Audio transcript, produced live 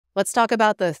Let's talk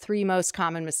about the 3 most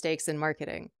common mistakes in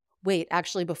marketing. Wait,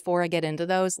 actually, before I get into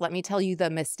those, let me tell you the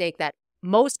mistake that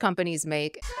most companies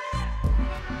make.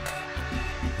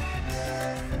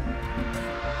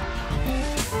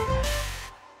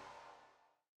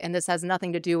 And this has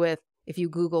nothing to do with if you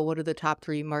Google what are the top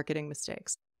 3 marketing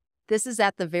mistakes. This is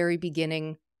at the very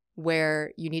beginning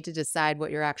where you need to decide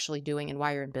what you're actually doing and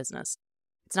why you're in business.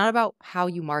 It's not about how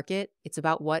you market, it's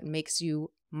about what makes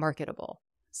you marketable.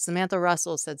 Samantha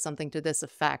Russell said something to this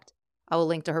effect. I will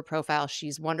link to her profile.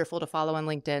 She's wonderful to follow on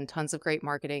LinkedIn, tons of great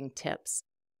marketing tips.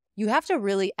 You have to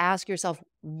really ask yourself,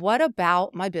 what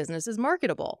about my business is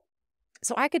marketable?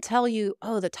 So I could tell you,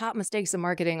 oh, the top mistakes in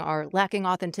marketing are lacking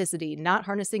authenticity, not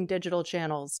harnessing digital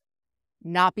channels,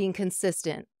 not being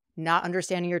consistent, not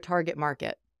understanding your target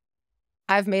market.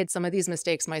 I've made some of these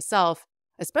mistakes myself,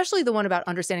 especially the one about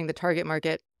understanding the target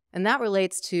market. And that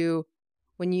relates to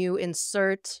when you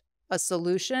insert a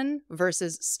solution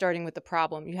versus starting with the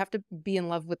problem. You have to be in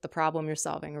love with the problem you're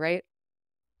solving, right?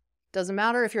 Doesn't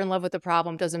matter if you're in love with the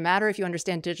problem, doesn't matter if you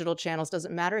understand digital channels,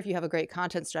 doesn't matter if you have a great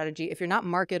content strategy, if you're not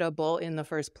marketable in the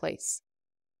first place.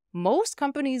 Most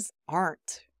companies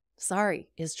aren't. Sorry,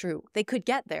 is true. They could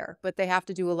get there, but they have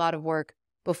to do a lot of work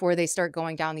before they start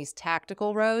going down these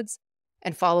tactical roads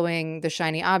and following the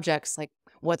shiny objects. Like,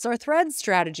 what's our thread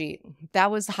strategy?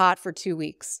 That was hot for 2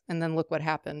 weeks. And then look what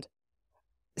happened.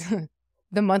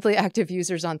 The monthly active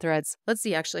users on Threads. Let's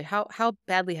see, actually, how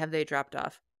badly have they dropped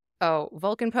off? Oh,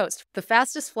 Vulcan Post, the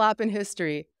fastest flop in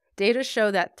history. Data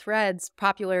show that Threads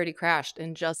popularity crashed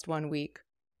in just 1 week.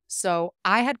 So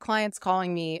I had clients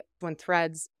calling me when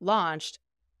Threads launched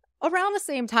around the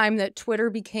same time that Twitter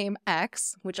became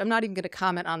X, which I'm not even going to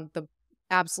comment on the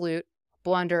absolute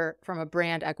blunder from a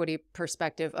brand equity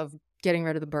perspective of getting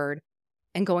rid of the bird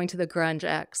and going to the grunge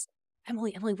X.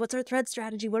 Emily, what's our Thread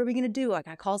strategy? What are we going to do? I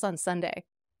got calls on Sunday.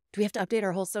 Do we have to update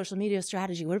our whole social media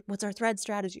strategy? What's our Thread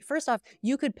strategy? First off,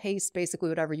 you could paste basically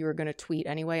whatever you were going to tweet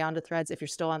anyway onto Threads if you're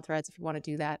still on Threads, if you want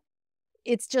to do that.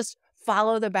 It's just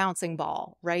follow the bouncing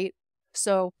ball, right?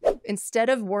 So instead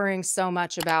of worrying so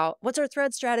much about what's our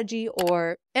Thread strategy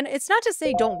and it's not to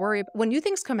say don't worry, when new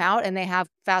things come out and they have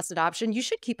fast adoption, you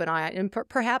should keep an eye on it and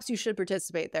perhaps you should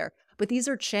participate there. But these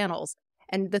are channels.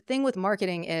 And the thing with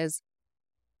marketing is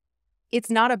it's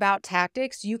not about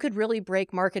tactics. You could really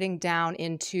break marketing down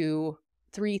into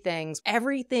 3 things.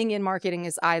 Everything in marketing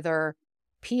is either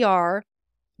PR,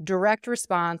 direct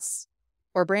response,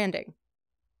 or branding.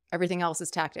 Everything else is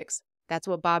tactics. That's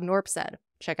what Bob Norp said.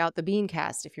 Check out the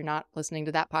Beancast. If you're not listening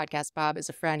to that podcast, Bob is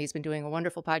a friend. He's been doing a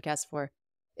wonderful podcast for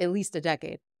at least a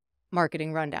decade,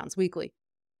 marketing rundowns weekly.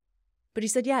 But he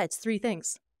said, yeah, it's 3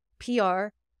 things: PR,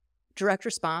 direct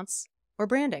response, or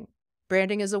branding.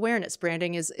 Branding is awareness.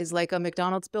 Branding is like a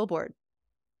McDonald's billboard.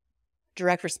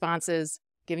 Direct response is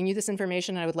giving you this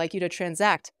information and I would like you to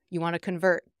transact. You want to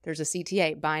convert. There's a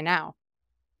CTA, buy now.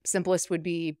 Simplest would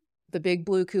be the big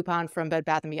blue coupon from Bed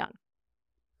Bath & Beyond.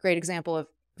 Great example of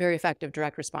very effective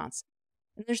direct response.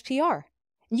 And there's PR.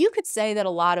 You could say that a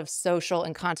lot of social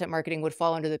and content marketing would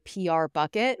fall under the PR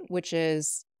bucket, which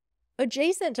is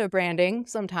adjacent to branding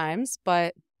sometimes,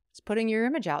 but it's putting your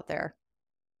image out there.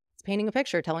 It's painting a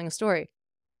picture, telling a story.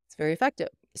 It's very effective,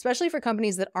 especially for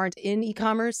companies that aren't in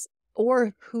e-commerce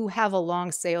or who have a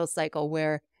long sales cycle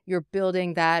where you're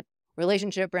building that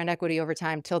relationship, brand equity over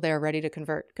time till they're ready to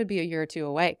convert. Could be a year or 2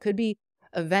 away. Could be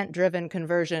event-driven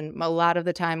conversion a lot of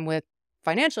the time with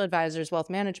financial advisors,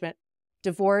 wealth management,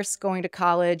 divorce, going to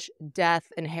college,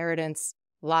 death, inheritance,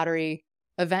 lottery,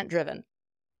 event-driven.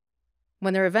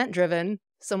 When they're event-driven,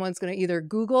 someone's going to either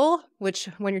Google, which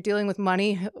when you're dealing with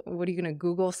money, what are you going to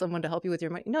Google someone to help you with your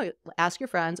money? No, ask your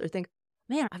friends or think,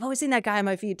 man, I've always seen that guy on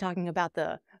my feed talking about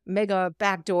the mega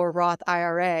backdoor Roth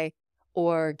IRA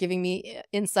or giving me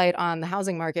insight on the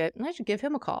housing market, and I should give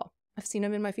him a call. I've seen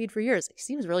him in my feed for years. He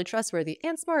seems really trustworthy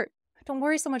and smart. Don't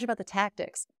worry so much about the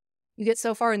tactics. You get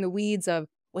so far in the weeds of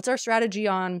what's our strategy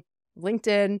on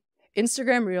LinkedIn,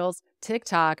 Instagram Reels,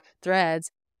 TikTok, Threads,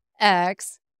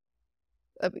 X.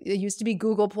 It used to be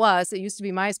Google Plus. It used to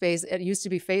be MySpace. It used to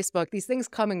be Facebook. These things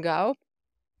come and go.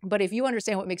 But if you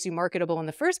understand what makes you marketable in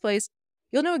the first place,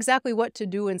 you'll know exactly what to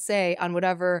do and say on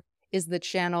whatever is the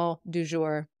channel du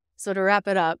jour. So to wrap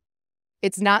it up,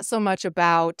 it's not so much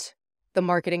about the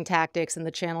marketing tactics and the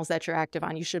channels that you're active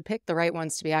on. You should pick the right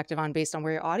ones to be active on based on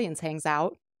where your audience hangs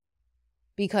out,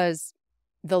 because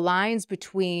the lines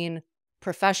between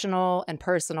professional and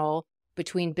personal,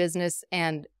 between business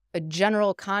and a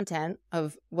general content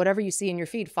of whatever you see in your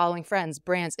feed, following friends,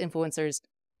 brands, influencers,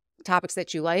 topics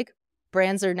that you like,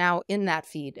 brands are now in that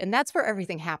feed. And that's where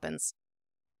everything happens.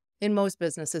 In most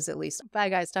businesses, at least. Bye,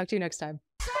 guys. Talk to you next time.